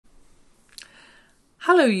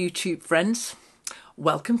Hello YouTube friends,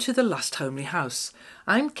 welcome to the Last Homely House.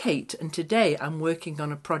 I'm Kate and today I'm working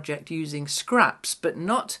on a project using scraps, but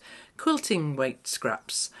not quilting weight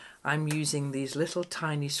scraps. I'm using these little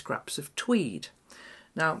tiny scraps of tweed.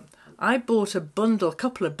 Now I bought a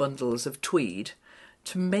couple of bundles of tweed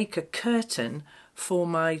to make a curtain for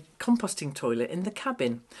my composting toilet in the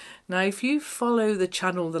cabin. Now if you follow the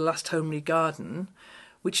channel The Last Homely Garden,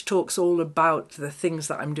 which talks all about the things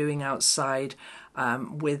that I'm doing outside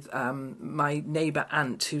with my neighbour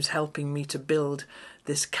Ant, who's helping me to build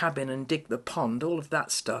this cabin and dig the pond, all of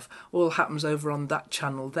that stuff, all happens over on that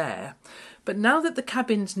channel there. But now that the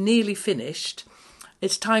cabin's nearly finished,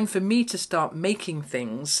 it's time for me to start making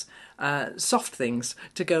things, soft things,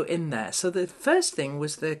 to go in there. So the first thing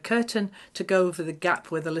was the curtain to go over the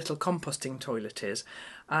gap where the little composting toilet is.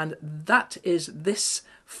 And that is this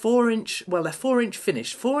 4-inch, well, they're 4-inch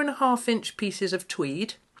finished, 4.5-inch pieces of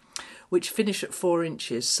tweed, which finish at 4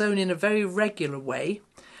 inches, sewn in a very regular way,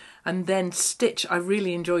 and then stitch. I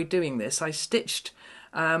really enjoyed doing this. I stitched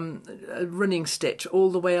a running stitch all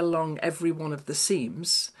the way along every one of the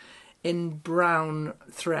seams in brown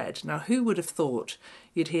thread. Now, who would have thought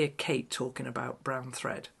you'd hear Kate talking about brown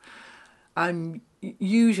thread? I'm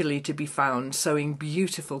usually to be found sewing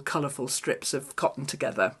beautiful, colourful strips of cotton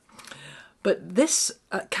together. But this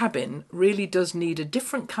cabin really does need a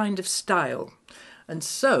different kind of style, and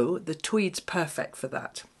so the tweed's perfect for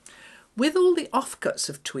that. With all the offcuts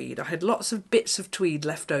of tweed, I had lots of bits of tweed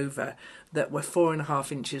left over that were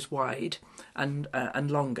 4.5 inches wide and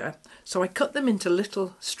longer, so I cut them into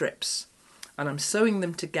little strips and I'm sewing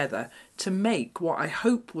them together to make what I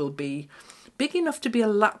hope will be big enough to be a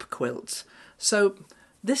lap quilt. So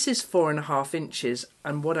this is 4.5 inches,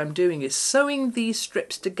 and what I'm doing is sewing these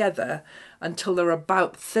strips together until they're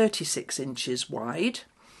about 36 inches wide.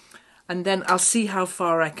 And then I'll see how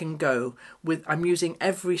far I can go with, I'm using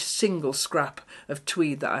every single scrap of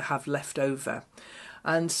tweed that I have left over.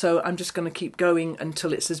 And so I'm just going to keep going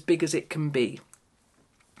until it's as big as it can be.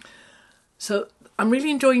 So I'm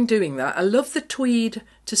really enjoying doing that. I love the tweed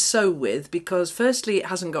to sew with because firstly it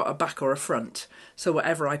hasn't got a back or a front. So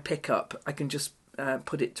whatever I pick up, I can just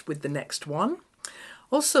put it with the next one.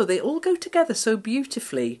 Also, they all go together so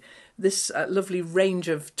beautifully, this lovely range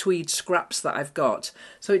of tweed scraps that I've got.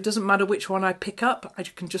 So it doesn't matter which one I pick up, I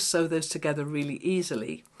can just sew those together really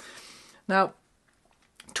easily. Now,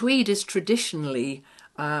 tweed is traditionally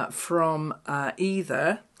from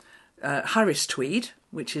either Harris tweed,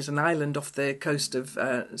 which is an island off the coast of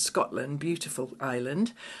Scotland, beautiful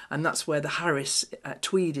island, and that's where the Harris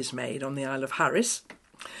tweed is made, on the Isle of Harris.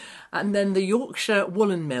 And then the Yorkshire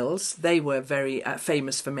woolen mills, they were very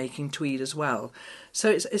famous for making tweed as well. So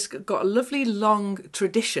it's got a lovely long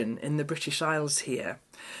tradition in the British Isles here.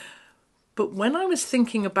 But when I was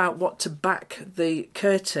thinking about what to back the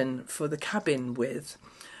curtain for the cabin with,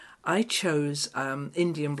 I chose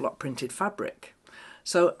Indian block printed fabric.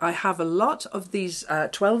 So I have a lot of these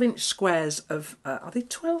 12-inch squares of, are they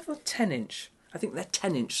 12 or 10-inch? I think they're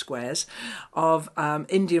 10-inch squares of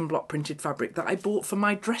Indian block printed fabric that I bought for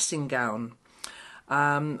my dressing gown,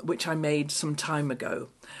 which I made some time ago.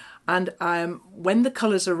 And when the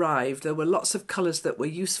colours arrived, there were lots of colours that were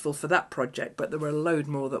useful for that project, but there were a load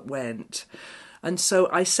more that weren't. And so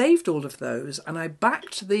I saved all of those and I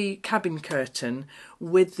backed the cabin curtain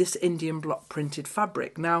with this Indian block printed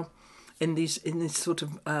fabric. Now, in these sort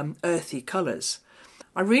of earthy colours.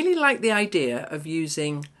 I really like the idea of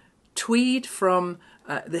using tweed from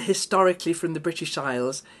historically from the British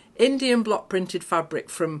Isles, Indian block printed fabric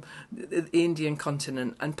from the Indian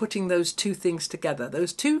continent, and putting those two things together.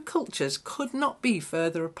 Those two cultures could not be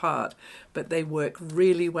further apart, but they work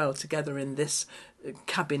really well together in this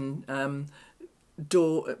cabin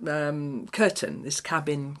curtain, this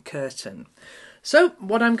cabin curtain. So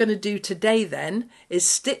what I'm going to do today then is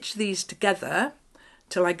stitch these together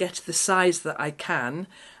till I get the size that I can,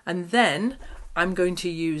 and then I'm going to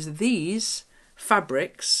use these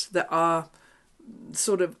fabrics that are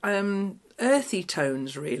sort of earthy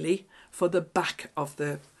tones really for the back of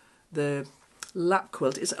the lap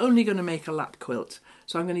quilt. It's only going to make a lap quilt,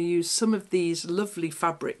 so I'm going to use some of these lovely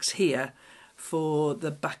fabrics here for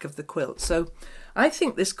the back of the quilt. So I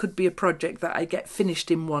think this could be a project that I get finished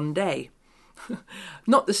in one day.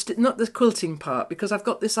 Not the quilting part, because I've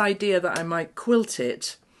got this idea that I might quilt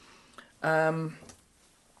it. I'm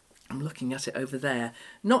looking at it over there.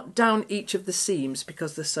 Not down each of the seams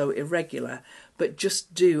because they're so irregular, but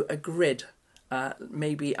just do a grid,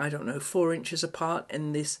 maybe, I don't know, 4 inches apart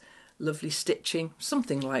in this lovely stitching,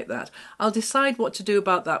 something like that. I'll decide what to do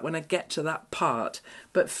about that when I get to that part.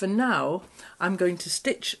 But for now, I'm going to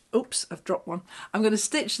stitch, oops, I've dropped one. I'm going to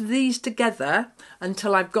stitch these together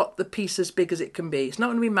until I've got the piece as big as it can be. It's not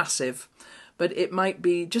going to be massive, but it might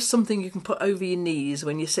be just something you can put over your knees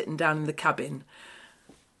when you're sitting down in the cabin.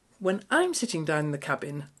 When I'm sitting down in the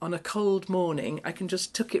cabin on a cold morning, I can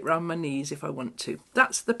just tuck it round my knees if I want to.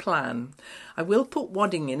 That's the plan. I will put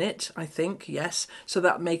wadding in it, I think, yes, so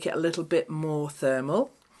that'll make it a little bit more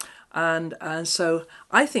thermal. And so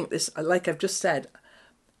I think this, like I've just said,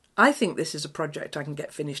 I think this is a project I can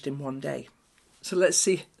get finished in one day. So let's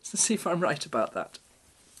see if I'm right about that.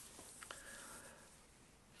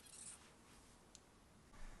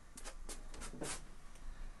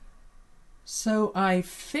 So I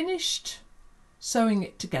finished sewing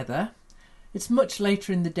it together. It's much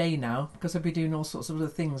later in the day now because I'll be doing all sorts of other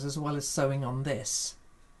things as well as sewing on this.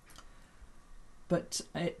 But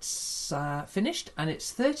it's finished, and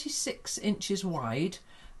it's 36 inches wide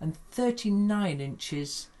and 39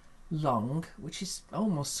 inches long, which is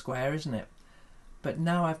almost square, isn't it? But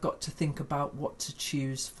now I've got to think about what to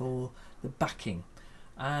choose for the backing.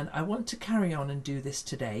 And I want to carry on and do this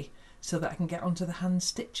today so that I can get onto the hand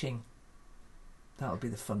stitching. That'll be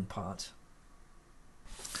the fun part.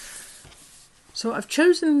 So I've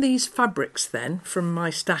chosen these fabrics then from my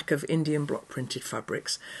stack of Indian block printed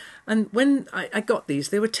fabrics, and when I got these,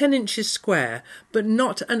 they were 10 inches square but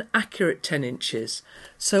not an accurate 10 inches,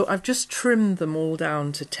 so I've just trimmed them all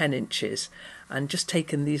down to 10 inches and just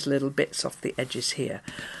taken these little bits off the edges here.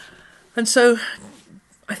 And so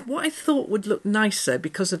what I thought would look nicer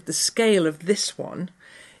because of the scale of this one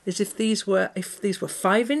is if these were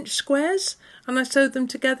 5-inch squares and I sewed them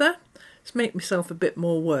together. To make myself a bit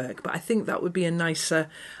more work, but I think that would be a nicer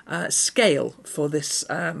scale for this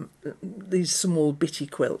these small bitty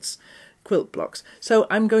quilt blocks. So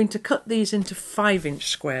I'm going to cut these into 5-inch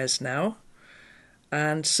squares now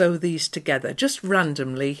and sew these together just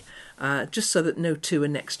randomly, just so that no two are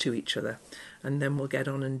next to each other, and then we'll get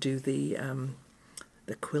on and do the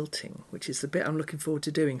quilting, which is the bit I'm looking forward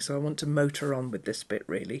to doing. So I want to motor on with this bit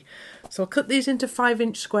really. So I'll cut these into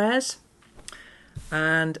 5-inch squares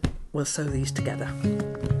and we'll sew these together.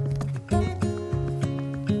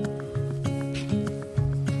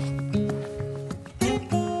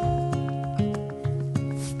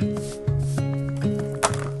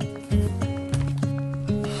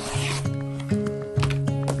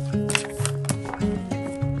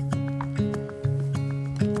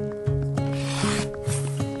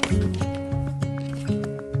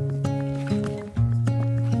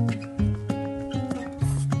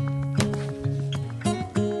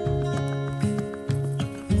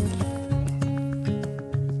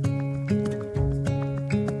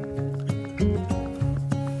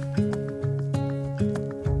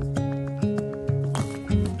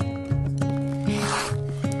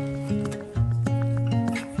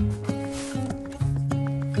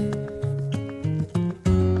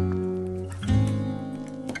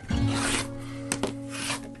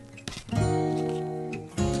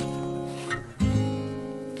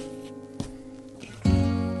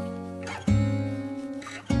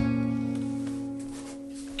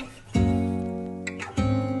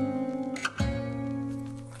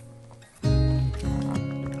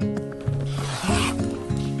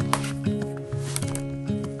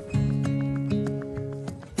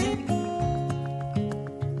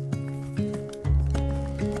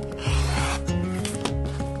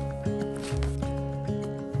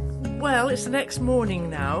 Well, it's the next morning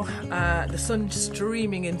now. The sun's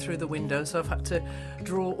streaming in through the window, so I've had to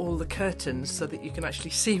draw all the curtains so that you can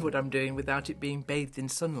actually see what I'm doing without it being bathed in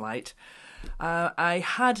sunlight. I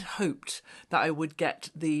had hoped that I would get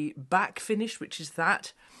the back finished, which is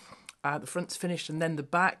that. The front's finished and then the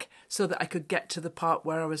back, so that I could get to the part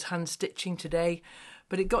where I was hand stitching today.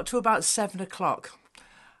 But it got to about 7 o'clock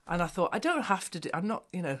and I thought, I don't have to do, I'm not,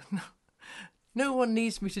 no one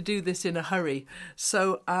needs me to do this in a hurry.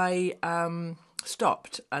 So I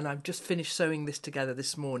stopped and I've just finished sewing this together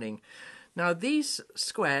this morning. Now these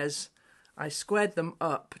squares, I squared them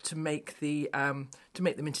up to make them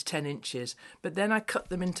into 10 inches, but then I cut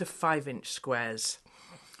them into 5-inch squares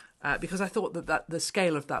because I thought that the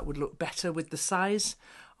scale of that would look better with the size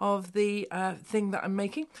of the thing that I'm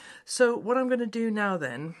making. So what I'm going to do now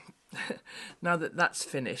then, now that that's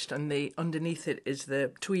finished and the underneath it is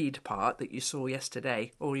the tweed part that you saw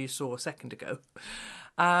yesterday or you saw a second ago,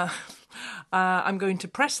 I'm going to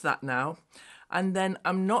press that now, and then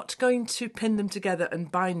I'm not going to pin them together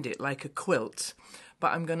and bind it like a quilt,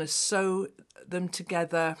 but I'm going to sew them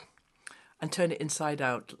together and turn it inside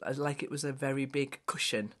out like it was a very big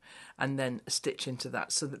cushion, and then stitch into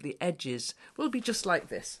that so that the edges will be just like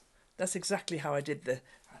this. That's exactly how I did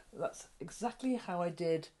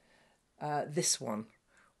this one,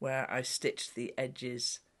 where I stitched the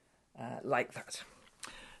edges like that.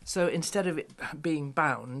 So instead of it being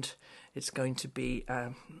bound, it's going to be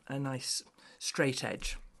a nice straight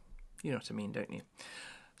edge. You know what I mean, don't you?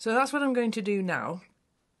 So that's what I'm going to do now,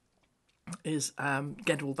 is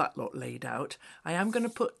get all that lot laid out. I am going to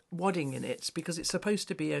put wadding in it because it's supposed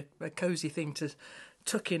to be a cosy thing to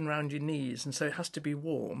tuck in round your knees, and so it has to be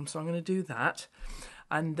warm. So I'm going to do that,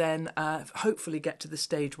 and then hopefully get to the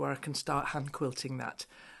stage where I can start hand quilting that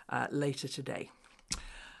later today.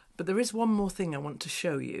 But there is one more thing I want to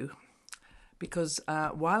show you, because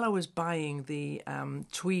while I was buying the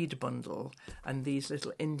tweed bundle and these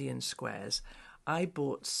little Indian squares, I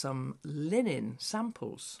bought some linen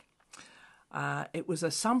samples. It was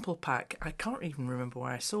a sample pack. I can't even remember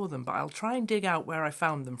where I saw them, but I'll try and dig out where I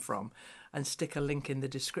found them from and stick a link in the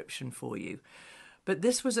description for you. But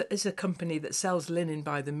this is a company that sells linen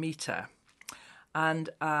by the metre. And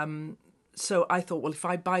so I thought, well, if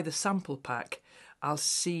I buy the sample pack, I'll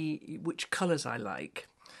see which colours I like.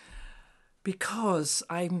 Because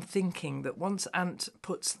I'm thinking that once Ant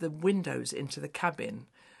puts the windows into the cabin,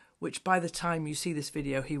 which by the time you see this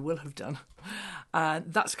video he will have done,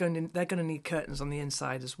 they're going to need curtains on the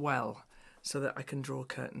inside as well, so that I can draw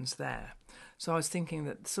curtains there. So I was thinking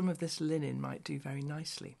that some of this linen might do very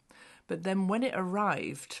nicely. But then when it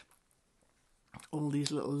arrived, all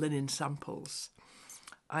these little linen samples,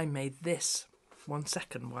 I made this. 1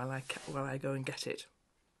 second while I go and get it.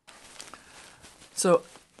 So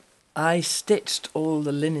I stitched all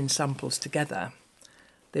the linen samples together.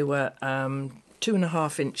 They were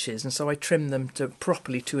 2.5 inches, and so I trimmed them to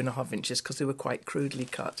properly 2.5 inches because they were quite crudely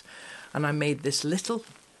cut. And I made this little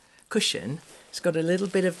cushion. It's got a little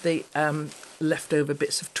bit of the leftover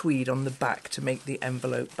bits of tweed on the back to make the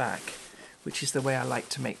envelope back, which is the way I like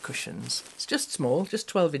to make cushions. It's just small, just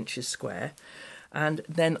 12 inches square. And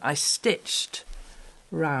then I stitched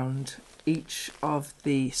round each of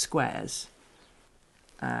the squares,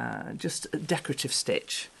 just a decorative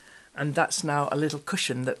stitch, and that's now a little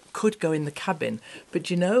cushion that could go in the cabin. But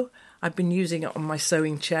you know, I've been using it on my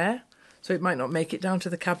sewing chair, so it might not make it down to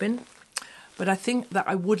the cabin. But I think that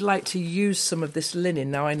I would like to use some of this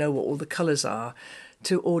linen, now I know what all the colours are,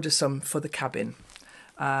 to order some for the cabin,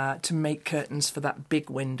 to make curtains for that big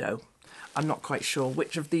window. I'm not quite sure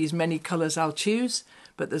which of these many colours I'll choose,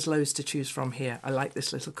 but there's loads to choose from here. I like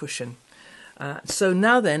this little cushion. So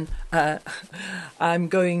now then, I'm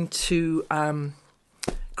going to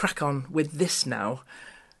crack on with this now,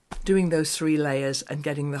 doing those 3 layers and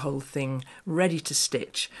getting the whole thing ready to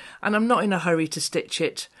stitch. And I'm not in a hurry to stitch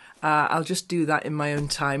it. I'll just do that in my own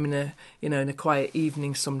time, in a quiet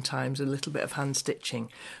evening sometimes, a little bit of hand stitching.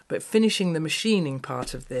 But finishing the machining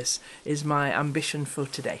part of this is my ambition for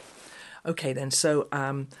today. Okay then, so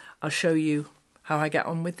I'll show you how I get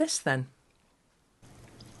on with this then.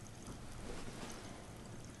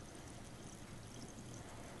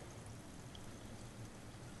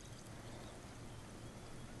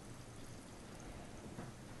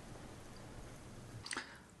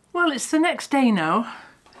 Well, it's the next day now,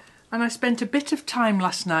 and I spent a bit of time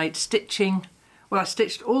last night stitching. Well, I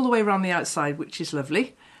stitched all the way around the outside, which is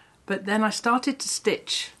lovely, but then I started to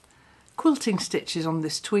stitch quilting stitches on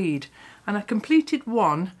this tweed, and I completed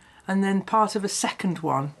one and then part of a second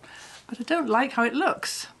one, but I don't like how it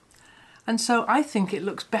looks, and so I think it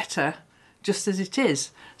looks better just as it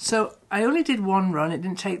is. So I only did one run, it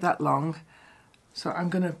didn't take that long, so I'm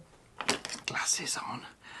going to put glasses on.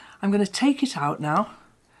 I'm going to take it out now.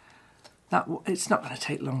 It's not going to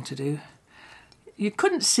take long to do. You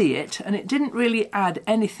couldn't see it, and it didn't really add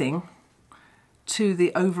anything to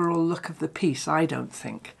the overall look of the piece, I don't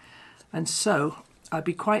think. And so I'd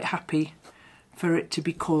be quite happy for it to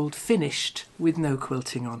be called finished with no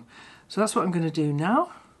quilting on. So that's what I'm going to do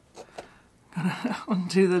now. I'm going to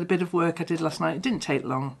undo the bit of work I did last night. It didn't take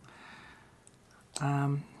long.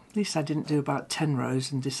 At least I didn't do about 10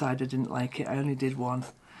 rows and decide I didn't like it. I only did one.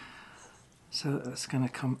 So that's going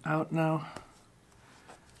to come out now.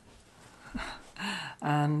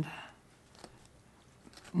 And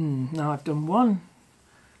now I've done one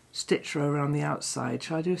stitch row around the outside.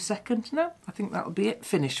 Shall I do a second? No, I think that'll be it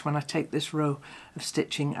finished when I take this row of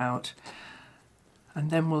stitching out.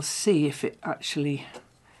 And then we'll see if it actually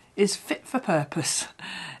is fit for purpose,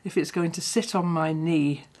 if it's going to sit on my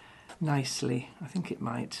knee nicely. I think it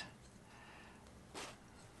might.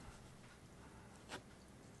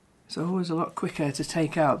 It's always a lot quicker to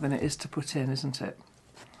take out than it is to put in, isn't it?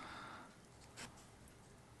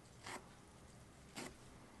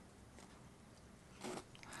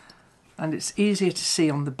 and it's easier to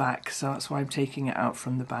see on the back, so that's why I'm taking it out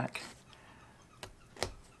from the back.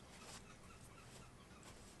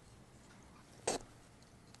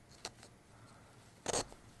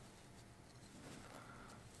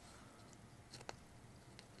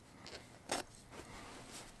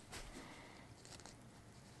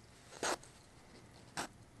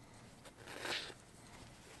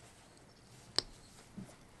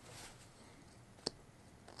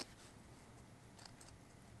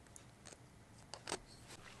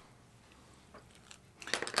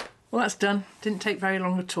 Well, that's done. Didn't take very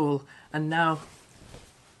long at all. And now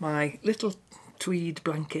my little tweed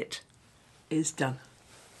blanket is done.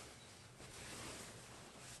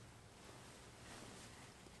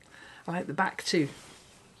 I like the back too.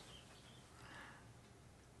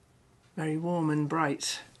 Very warm and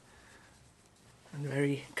bright and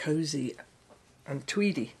very cosy and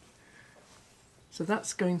tweedy. So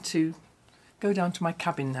that's going to go down to my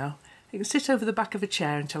cabin now. It can sit over the back of a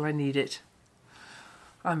chair until I need it.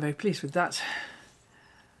 I'm very pleased with that.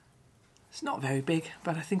 It's not very big,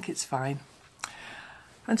 but I think it's fine.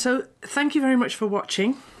 And so thank you very much for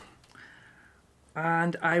watching,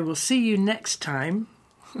 and I will see you next time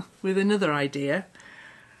with another idea.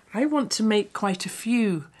 I want to make quite a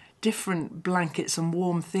few different blankets and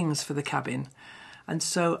warm things for the cabin, and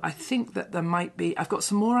so I think that there might be, I've got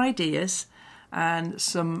some more ideas and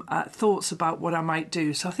some thoughts about what I might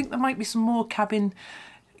do. So I think there might be some more cabin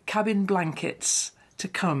blankets to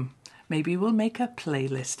come. Maybe we'll make a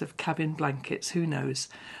playlist of cabin blankets, who knows.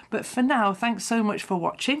 But for now, thanks so much for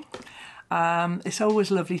watching. It's always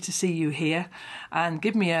lovely to see you here, and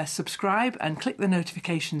give me a subscribe and click the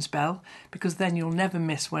notifications bell, because then you'll never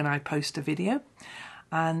miss when I post a video.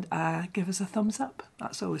 And give us a thumbs up,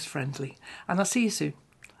 that's always friendly. And I'll see you soon.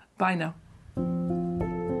 Bye now.